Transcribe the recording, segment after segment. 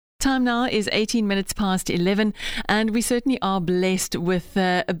Time now is 18 minutes past 11, and we certainly are blessed with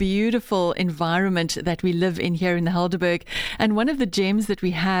a beautiful environment that we live in here in the Helderberg. And one of the gems that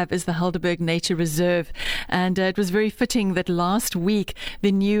we have is the Helderberg Nature Reserve. And it was very fitting that last week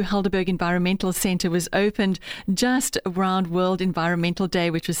the new Helderberg Environmental Centre was opened just around World Environmental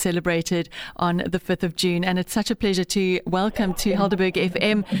Day, which was celebrated on the 5th of June. And it's such a pleasure to welcome to Helderberg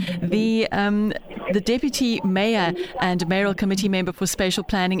FM the Deputy Mayor and Mayoral Committee Member for Spatial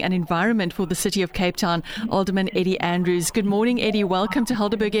Planning and Environment for the City of Cape Town, Alderman Eddie Andrews. Good morning, Eddie. Welcome to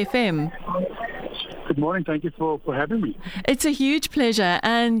Helderberg FM. Good morning. Thank you for having me. It's a huge pleasure,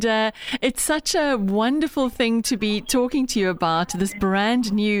 and it's such a wonderful thing to be talking to you about this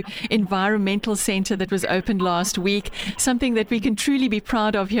brand new environmental centre that was opened last week, something that we can truly be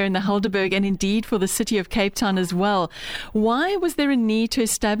proud of here in the Helderberg and indeed for the City of Cape Town as well. Why was there a need to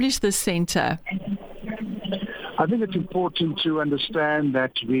establish this centre? I think it's important to understand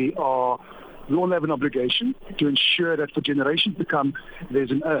that we all have an obligation to ensure that for generations to come,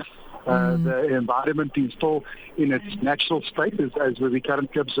 there's an earth. The environment is still in its natural state as we're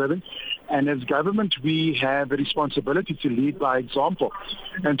currently observing. And as government, we have a responsibility to lead by example.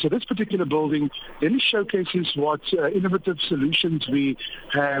 And so this particular building really showcases what innovative solutions we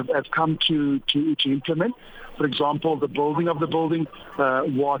have come to implement. For example, the building of the building, the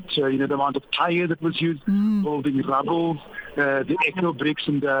amount of tire that was used, building rubble, the eco bricks,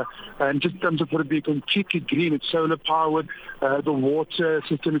 and just in terms of what it be completely green, it's solar powered. The water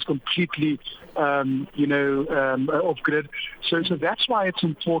system is completely, off grid. So that's why it's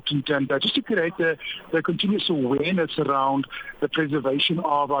important, and just to create the continuous awareness around the preservation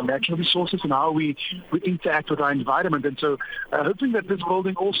of our natural resources and how we interact with our environment. And so, hoping that this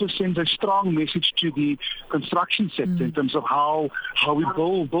building also sends a strong message to the construction sector in terms of how we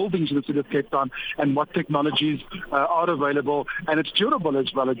build buildings in the city of Cape Town and what technologies are available, and it's durable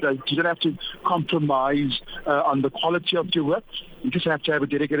as well. You don't have to compromise on the quality of your work. You just have to have a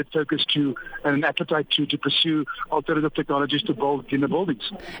dedicated focus to and an appetite to pursue alternative technologies to build in the buildings.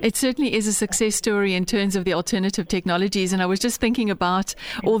 It certainly is a success story in terms of the alternative technologies. And I was just thinking about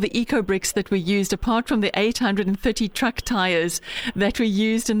all the eco bricks that were used, apart from the 830 truck tires that were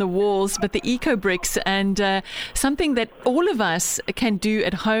used in the walls, but the eco bricks, and something that all of us can do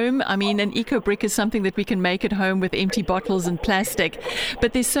at home. I mean, an eco brick is something that we can make at home with empty bottles and plastic.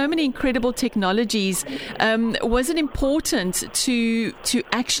 But there's so many incredible technologies. Was it important to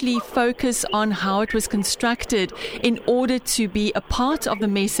actually focus on how it was constructed in order to be a part of the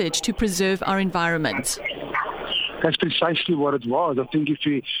message to preserve our environment? That's precisely what it was. I think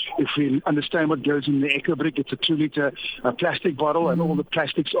if we understand what goes in the eco brick, it's a 2-liter plastic bottle, and all the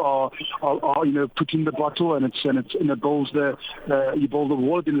plastics are put in the bottle, and it bowls you bowl the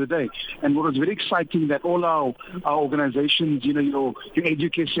water at the end of the day. And what was very exciting that all our organizations, your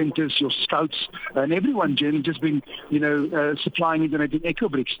educare centers, your scouts, and everyone generally just been supplying and donating eco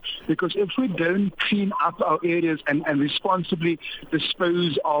bricks, because if we don't clean up our areas and responsibly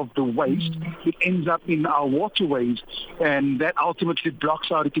dispose of the waste, it ends up in our waterways. And that ultimately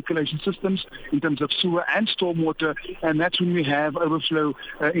blocks our reticulation systems in terms of sewer and stormwater, and that's when we have overflow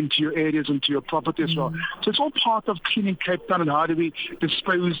into your areas, into your property as well. So it's all part of cleaning Cape Town, and how do we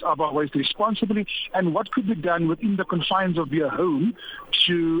dispose of our waste responsibly, and what could be done within the confines of your home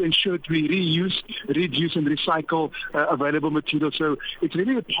to ensure that we reduce and recycle available material. So it's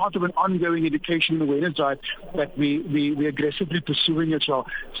really a part of an ongoing education and awareness drive that we aggressively pursuing as well.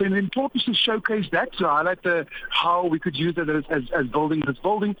 So the importance to showcase that, to highlight how we could use that as building,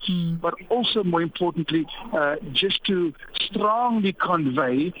 but also more importantly, just to strongly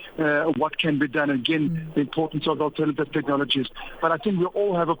convey what can be done. Again, the importance of alternative technologies. But I think we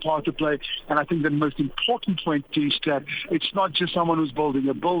all have a part to play, and I think the most important point is that it's not just someone who's building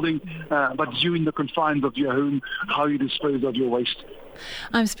a building, but you in the confines of your home, how you dispose of your waste.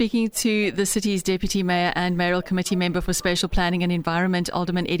 I'm speaking to the city's Deputy Mayor and Mayoral Committee Member for Spatial Planning and Environment,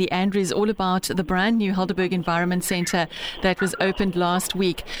 Alderman Eddie Andrews, all about the brand new Helderberg Environment Centre that was opened last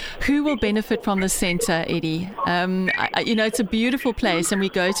week. Who will benefit from the centre, Eddie? It's a beautiful place and we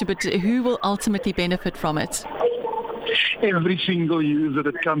go to, but who will ultimately benefit from it? Every single user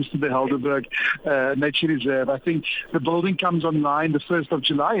that comes to the Helderberg Nature Reserve. I think the building comes online the 1st of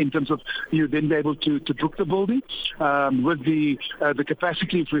July in terms of you then be able to book the building. With the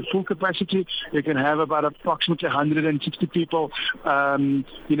capacity, if we're full capacity, you can have about approximately 160 people,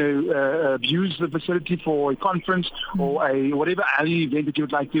 use the facility for a conference or a whatever alley event that you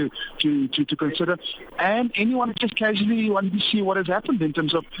would like to consider. And anyone who just casually wanted to see what has happened in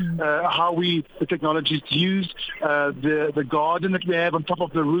terms of how the technology is used, the garden that we have on top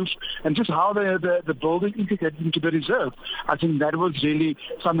of the roof, and just how the building integrated into the reserve. I think that was really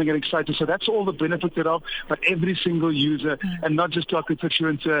something that excited. So that's all the benefit thereof, but every single user, and not just our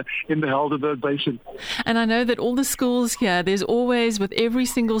constituents in the Helderberg Basin. And I know that all the schools here, there's always, with every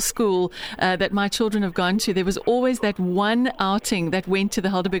single school that my children have gone to, there was always that one outing that went to the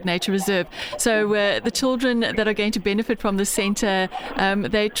Helderberg Nature Reserve. So the children that are going to benefit from the centre,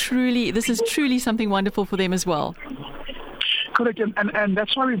 this is truly something wonderful for them as well. Correct, and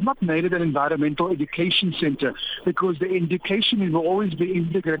that's why we've not made it an environmental education center, because the education will always be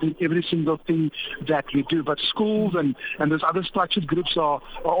integrated in every single thing that we do. But schools and those other structured groups are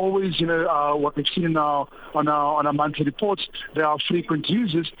always, what we've seen on our monthly reports, they are frequent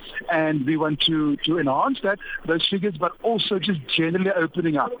users, and we want to enhance those figures, but also just generally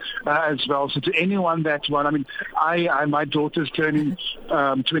opening up as well. So to anyone that's one, my daughter's turning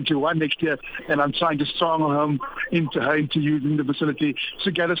 21 next year, and I'm trying to strong her into using the facility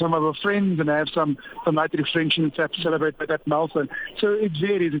to gather some of our friends and have some night refreshments to celebrate that milestone. So it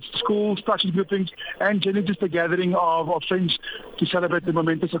varies. It's schools, structured groupings, and generally just a gathering of friends to celebrate the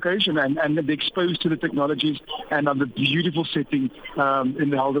momentous occasion and be exposed to the technologies and on the beautiful setting in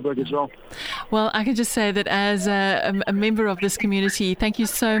the Helderberg as well. Well, I can just say that as a member of this community, thank you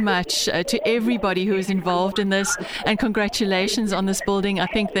so much to everybody who is involved in this, and congratulations on this building. I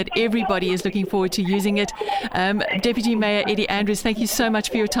think that everybody is looking forward to using it. Deputy Mayor Eddie Andrews, thank you so much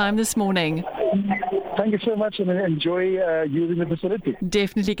for your time this morning. Thank you so much, and enjoy using the facility.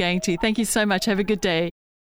 Definitely going to. Thank you so much. Have a good day.